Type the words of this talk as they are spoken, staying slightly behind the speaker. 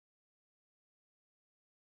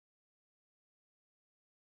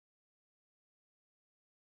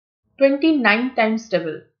29 times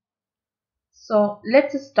table. So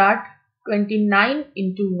let's start. 29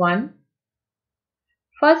 into 1.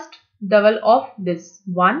 First double of this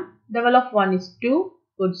 1. Double of 1 is 2.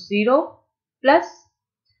 Put 0 plus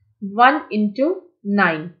 1 into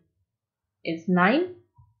 9 is 9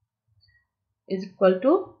 is equal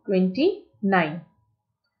to 29.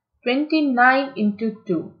 29 into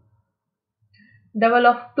 2. Double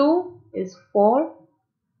of 2 is 4.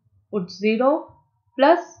 Put 0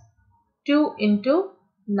 plus 2 into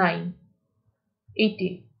 9.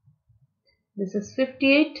 18. This is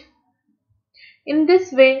 58. In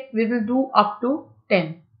this way, we will do up to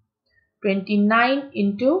 10. 29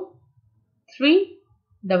 into 3.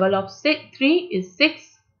 Double of 3 is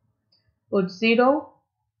 6. Put 0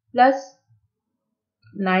 plus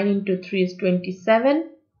 9 into 3 is 27.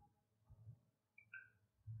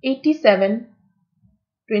 87.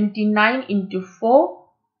 29 into 4.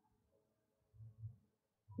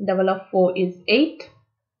 Double of 4 is 8.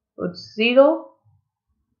 Put 0.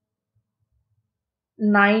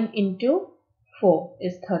 9 into 4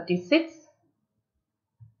 is 36.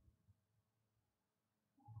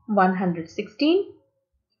 116.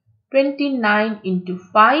 29 into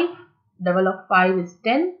 5. Double of 5 is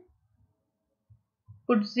 10.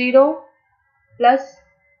 Put 0 plus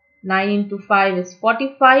 9 into 5 is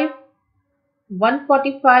 45.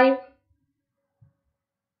 145.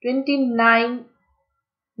 29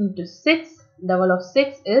 into 6. Double of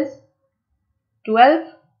 6 is 12.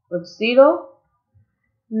 Put 0.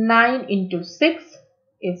 9 into 6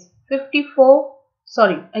 is 54.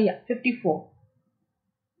 54.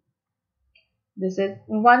 This is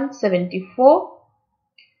 174.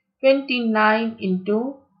 29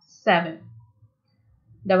 into 7.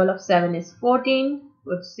 Double of 7 is 14.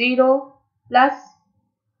 Put 0 plus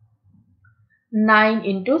 9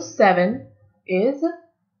 into 7 is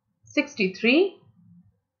 63.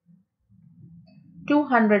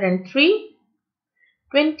 203.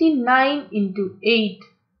 29 into 8.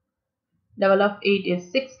 Double of 8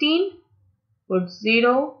 is 16. Put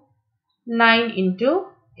 0. 9 into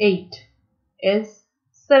 8 is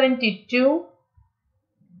 72.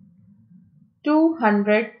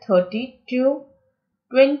 232.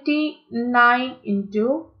 29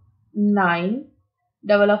 into 9.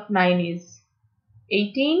 Double of 9 is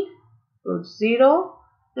 18. Put 0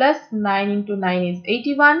 plus 9 into 9 is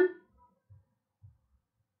 81.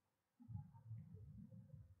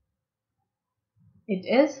 It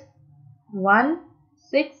is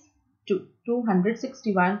 162.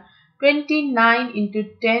 261. 29 into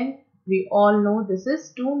 10. We all know this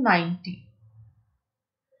is 290.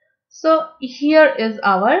 So here is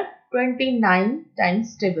our 29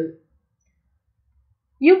 times table.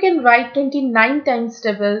 You can write 29 times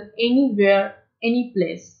table anywhere, any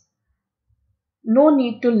place. No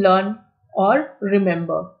need to learn or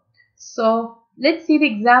remember. So let's see the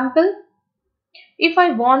example. If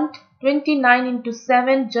I want 29 into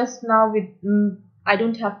 7 just now with I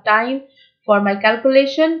don't have time for my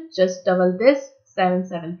calculation, just double this. 7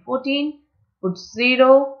 7 14. Put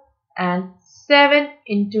 0 and 7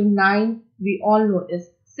 into 9 we all know is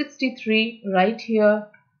 63 right here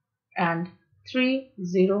and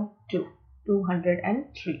 302.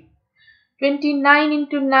 203. 29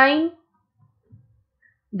 into 9.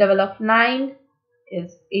 Double of 9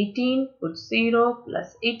 is 18. Put 0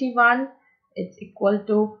 plus 81. It's equal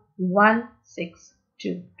to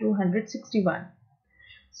 162. 261.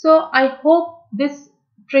 So I hope this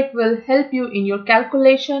trick will help you in your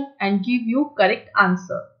calculation and give you correct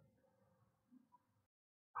answer.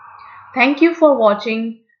 Thank you for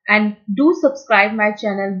watching and do subscribe my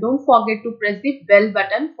channel. Don't forget to press the bell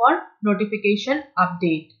button for notification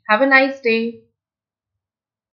update. Have a nice day.